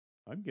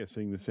I'm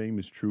guessing the same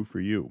is true for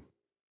you.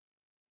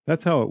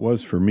 That's how it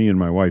was for me and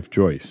my wife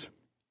Joyce.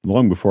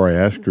 Long before I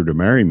asked her to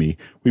marry me,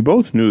 we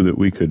both knew that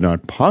we could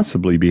not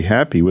possibly be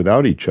happy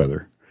without each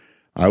other.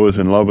 I was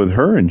in love with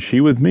her and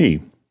she with me.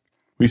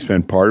 We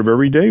spent part of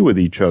every day with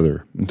each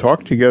other and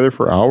talked together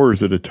for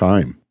hours at a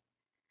time.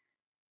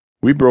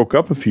 We broke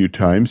up a few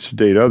times to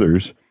date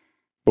others,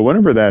 but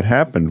whenever that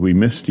happened, we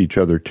missed each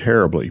other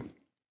terribly.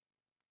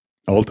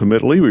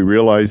 Ultimately, we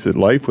realized that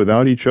life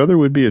without each other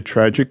would be a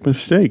tragic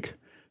mistake,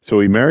 so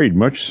we married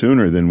much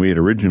sooner than we had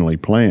originally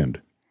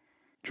planned.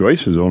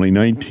 Joyce was only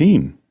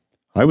 19.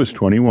 I was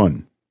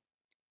 21.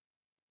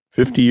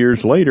 50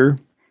 years later,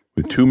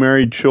 with 2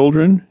 married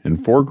children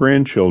and 4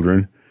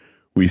 grandchildren,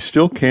 we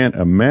still can't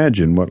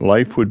imagine what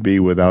life would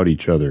be without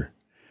each other,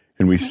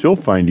 and we still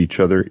find each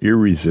other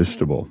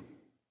irresistible.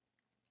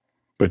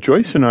 But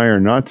Joyce and I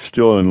are not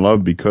still in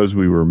love because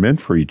we were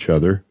meant for each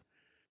other.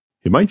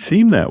 It might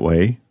seem that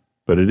way,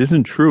 but it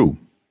isn't true.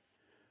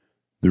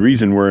 The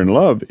reason we're in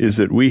love is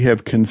that we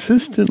have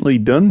consistently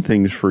done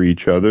things for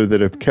each other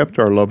that have kept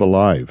our love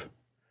alive.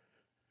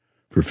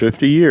 For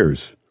 50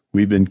 years,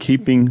 we've been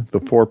keeping the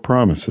 4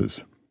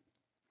 promises.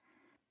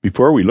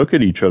 Before we look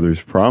at each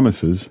other's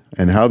promises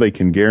and how they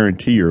can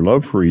guarantee your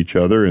love for each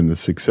other and the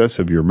success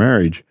of your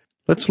marriage,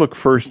 let's look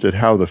first at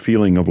how the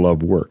feeling of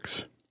love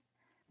works.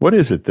 What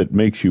is it that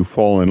makes you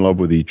fall in love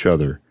with each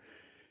other?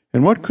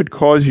 And what could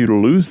cause you to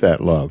lose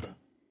that love?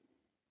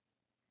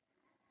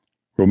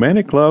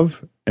 Romantic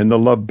love and the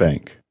love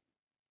bank.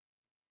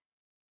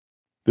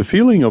 The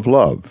feeling of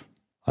love,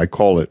 I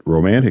call it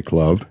romantic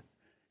love,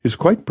 is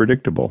quite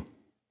predictable.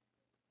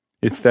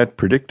 It's that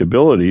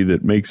predictability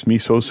that makes me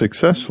so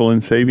successful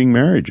in saving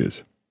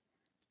marriages.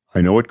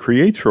 I know what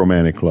creates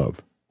romantic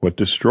love, what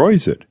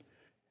destroys it,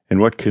 and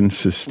what can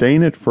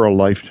sustain it for a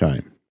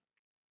lifetime.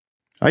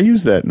 I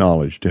use that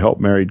knowledge to help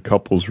married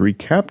couples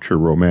recapture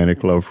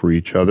romantic love for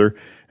each other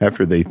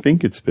after they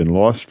think it's been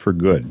lost for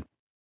good.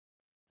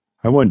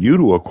 I want you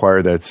to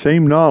acquire that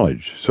same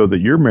knowledge so that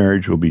your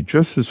marriage will be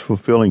just as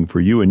fulfilling for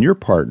you and your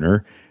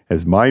partner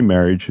as my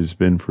marriage has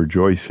been for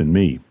Joyce and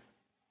me.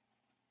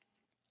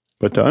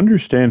 But to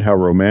understand how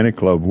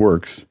romantic love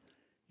works,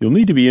 you'll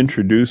need to be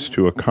introduced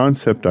to a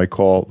concept I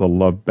call the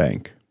love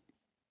bank.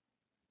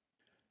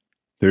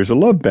 There's a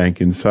love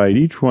bank inside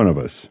each one of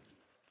us.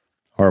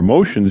 Our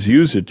emotions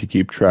use it to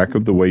keep track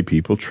of the way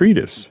people treat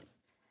us.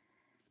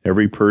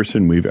 Every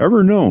person we've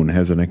ever known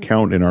has an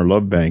account in our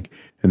love bank,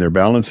 and their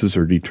balances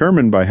are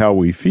determined by how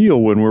we feel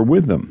when we're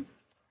with them.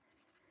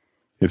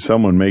 If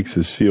someone makes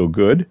us feel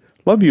good,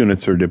 love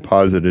units are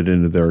deposited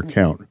into their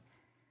account.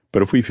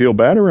 But if we feel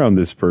bad around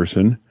this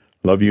person,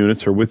 love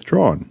units are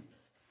withdrawn.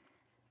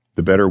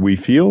 The better we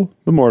feel,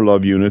 the more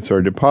love units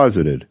are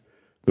deposited.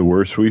 The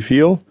worse we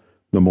feel,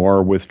 the more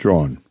are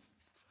withdrawn.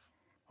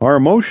 Our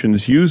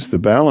emotions use the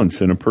balance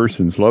in a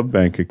person's love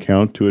bank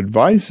account to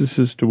advise us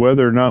as to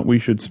whether or not we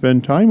should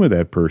spend time with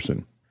that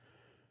person.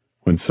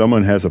 When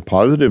someone has a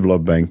positive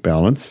love bank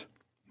balance,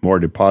 more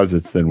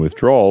deposits than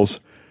withdrawals,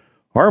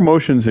 our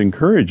emotions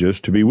encourage us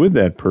to be with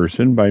that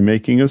person by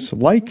making us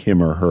like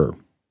him or her.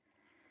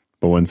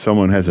 But when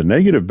someone has a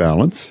negative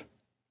balance,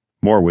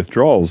 more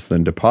withdrawals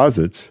than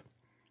deposits,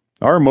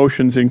 our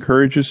emotions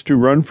encourage us to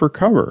run for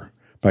cover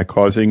by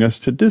causing us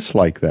to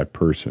dislike that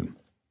person.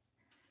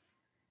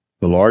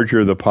 The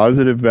larger the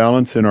positive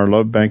balance in our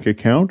love bank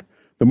account,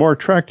 the more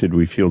attracted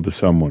we feel to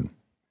someone.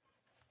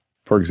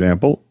 For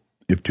example,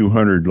 if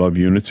 200 love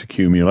units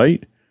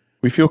accumulate,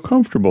 we feel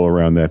comfortable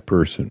around that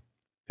person.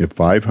 If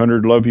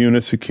 500 love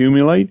units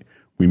accumulate,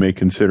 we may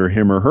consider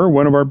him or her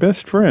one of our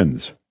best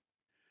friends.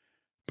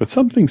 But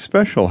something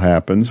special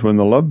happens when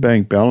the love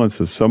bank balance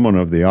of someone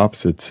of the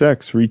opposite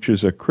sex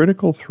reaches a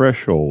critical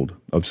threshold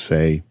of,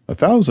 say,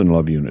 1,000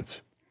 love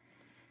units.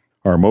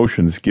 Our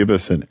emotions give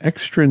us an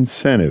extra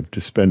incentive to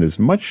spend as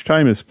much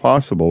time as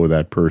possible with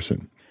that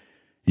person,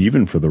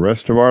 even for the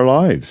rest of our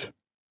lives.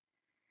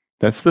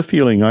 That's the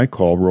feeling I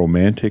call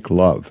romantic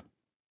love.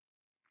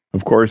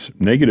 Of course,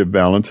 negative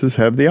balances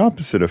have the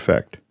opposite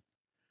effect.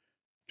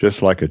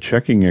 Just like a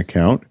checking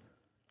account,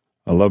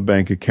 a love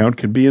bank account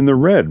can be in the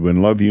red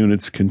when love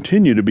units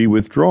continue to be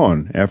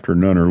withdrawn after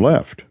none are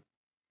left.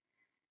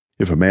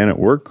 If a man at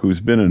work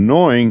who's been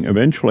annoying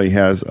eventually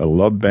has a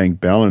love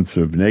bank balance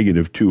of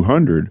negative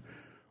 200,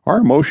 our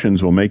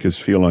emotions will make us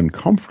feel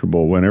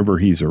uncomfortable whenever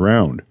he's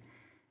around,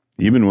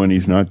 even when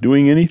he's not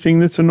doing anything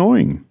that's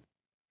annoying.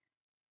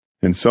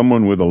 And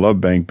someone with a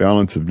love bank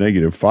balance of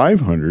negative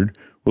 500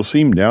 will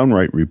seem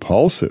downright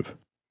repulsive.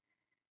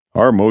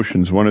 Our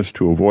emotions want us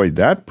to avoid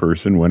that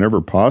person whenever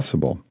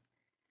possible.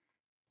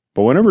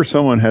 But whenever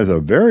someone has a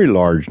very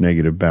large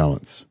negative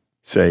balance,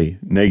 say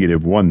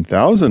negative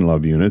 1,000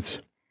 love units,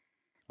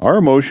 our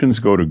emotions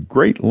go to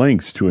great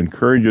lengths to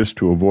encourage us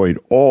to avoid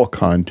all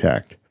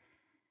contact.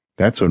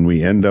 That's when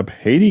we end up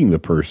hating the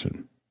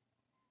person.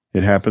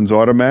 It happens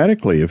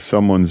automatically if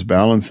someone's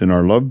balance in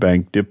our love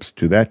bank dips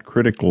to that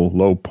critical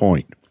low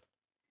point.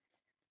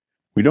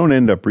 We don't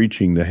end up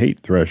reaching the hate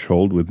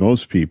threshold with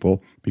most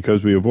people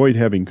because we avoid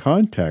having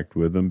contact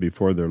with them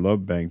before their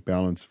love bank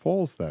balance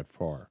falls that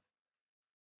far.